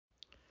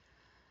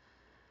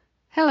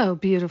Hello,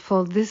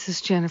 beautiful. This is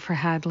Jennifer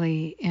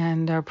Hadley,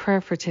 and our prayer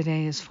for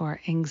today is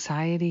for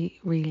anxiety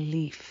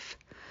relief.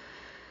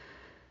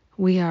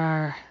 We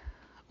are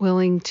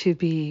willing to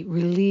be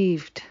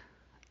relieved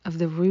of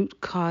the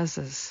root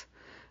causes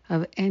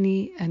of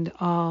any and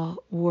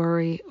all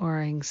worry or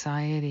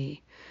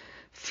anxiety,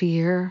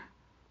 fear,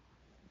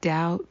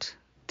 doubt,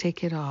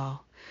 take it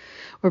all.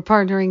 We're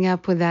partnering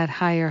up with that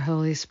higher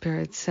Holy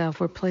Spirit self.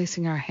 We're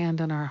placing our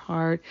hand on our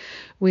heart.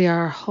 We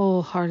are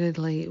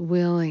wholeheartedly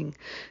willing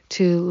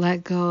to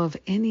let go of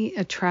any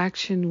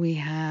attraction we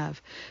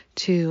have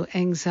to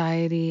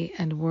anxiety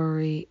and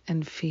worry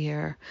and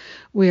fear.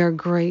 We are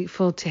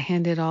grateful to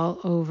hand it all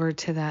over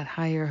to that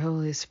higher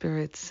Holy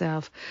Spirit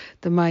self.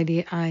 The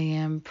mighty I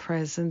Am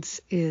presence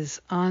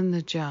is on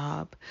the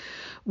job.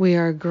 We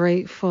are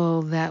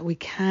grateful that we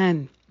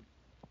can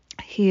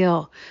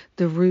heal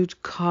the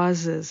root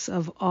causes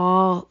of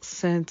all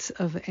sense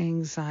of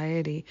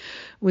anxiety.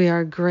 We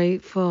are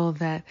grateful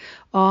that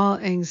all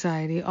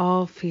anxiety,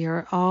 all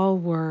fear, all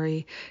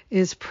worry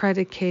is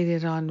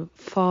predicated on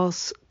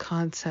false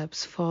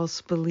concepts,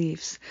 false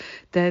beliefs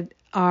that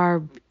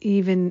are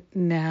even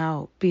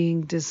now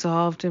being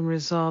dissolved and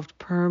resolved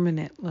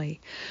permanently.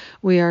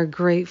 We are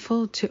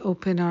grateful to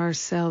open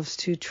ourselves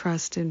to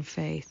trust and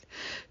faith,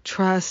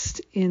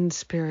 trust in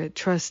spirit,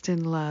 trust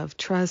in love,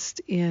 trust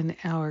in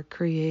our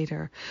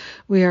Creator.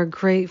 We are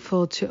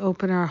grateful to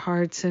open our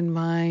hearts and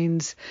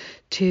minds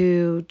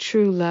to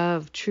true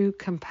love, true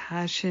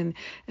compassion,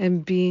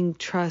 and being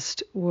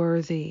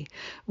trustworthy.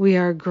 We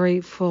are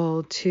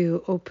grateful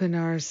to open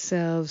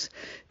ourselves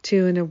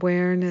to an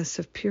awareness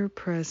of pure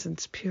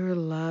presence, pure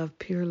love,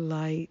 pure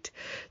light.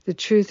 The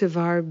truth of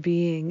our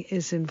being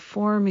is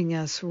informing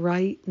us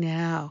right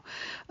now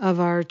of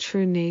our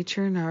true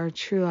nature and our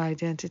true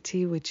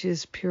identity, which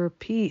is pure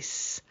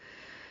peace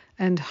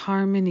and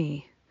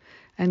harmony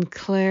and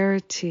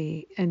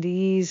clarity and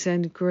ease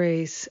and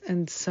grace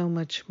and so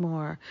much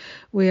more.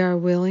 We are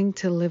willing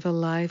to live a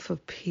life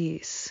of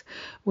peace.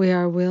 We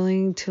are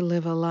willing to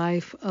live a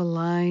life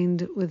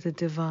aligned with the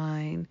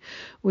divine.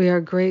 We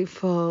are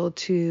grateful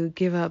to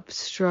give up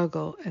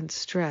struggle and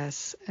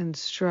stress and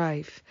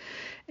strife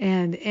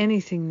and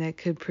anything that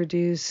could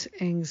produce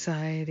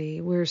anxiety.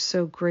 We're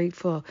so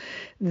grateful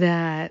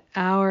that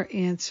our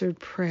answered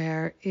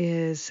prayer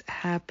is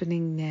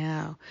happening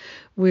now.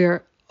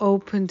 We're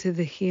open to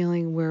the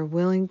healing. We're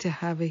willing to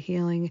have a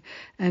healing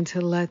and to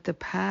let the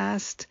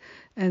past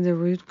and the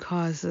root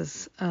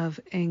causes of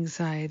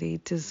anxiety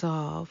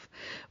dissolve.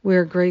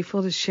 We're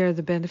grateful to share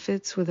the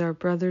benefits with our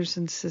brothers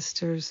and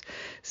sisters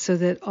so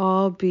that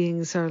all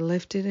beings are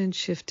lifted and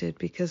shifted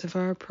because of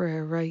our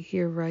prayer right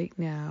here, right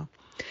now.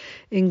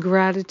 In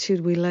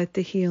gratitude, we let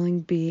the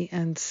healing be,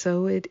 and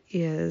so it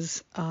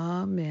is.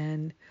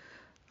 Amen.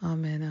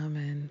 Amen.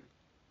 Amen.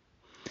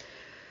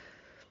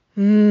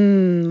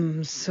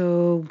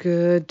 So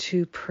good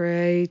to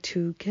pray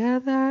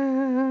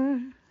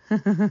together.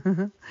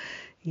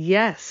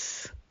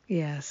 Yes.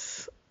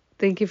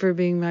 Thank you for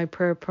being my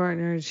prayer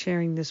partner and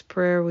sharing this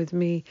prayer with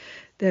me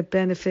that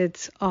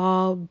benefits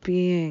all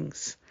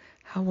beings.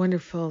 How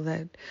wonderful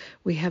that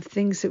we have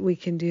things that we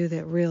can do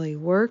that really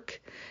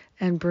work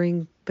and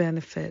bring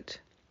benefit.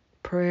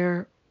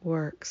 Prayer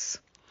works.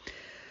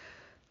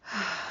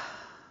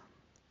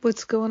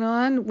 What's going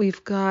on?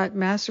 We've got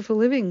Masterful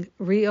Living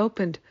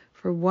reopened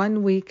for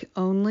 1 week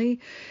only.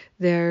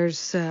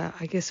 There's,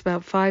 I guess,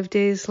 about 5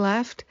 days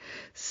left.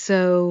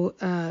 So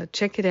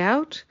check it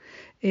out.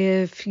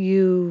 If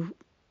you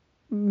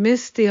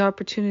missed the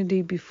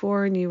opportunity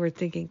before and you were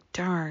thinking,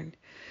 darn,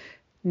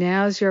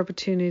 now's your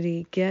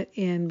opportunity, get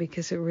in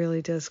because it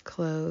really does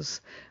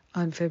close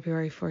on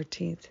February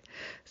 14th.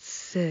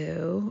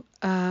 So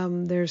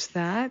there's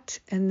that.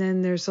 And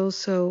then there's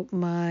also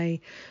my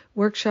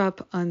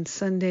workshop on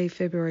Sunday,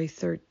 February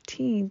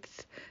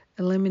 13th,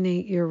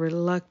 Eliminate Your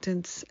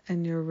Reluctance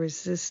and Your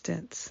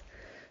Resistance.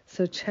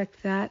 So check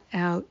that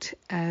out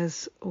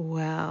as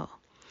well.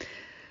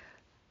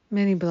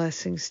 Many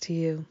blessings to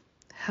you.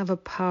 Have a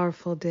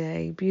powerful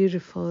day,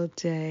 beautiful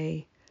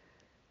day,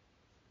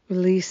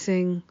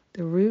 releasing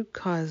the root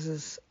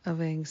causes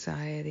of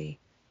anxiety.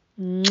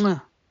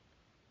 Mwah.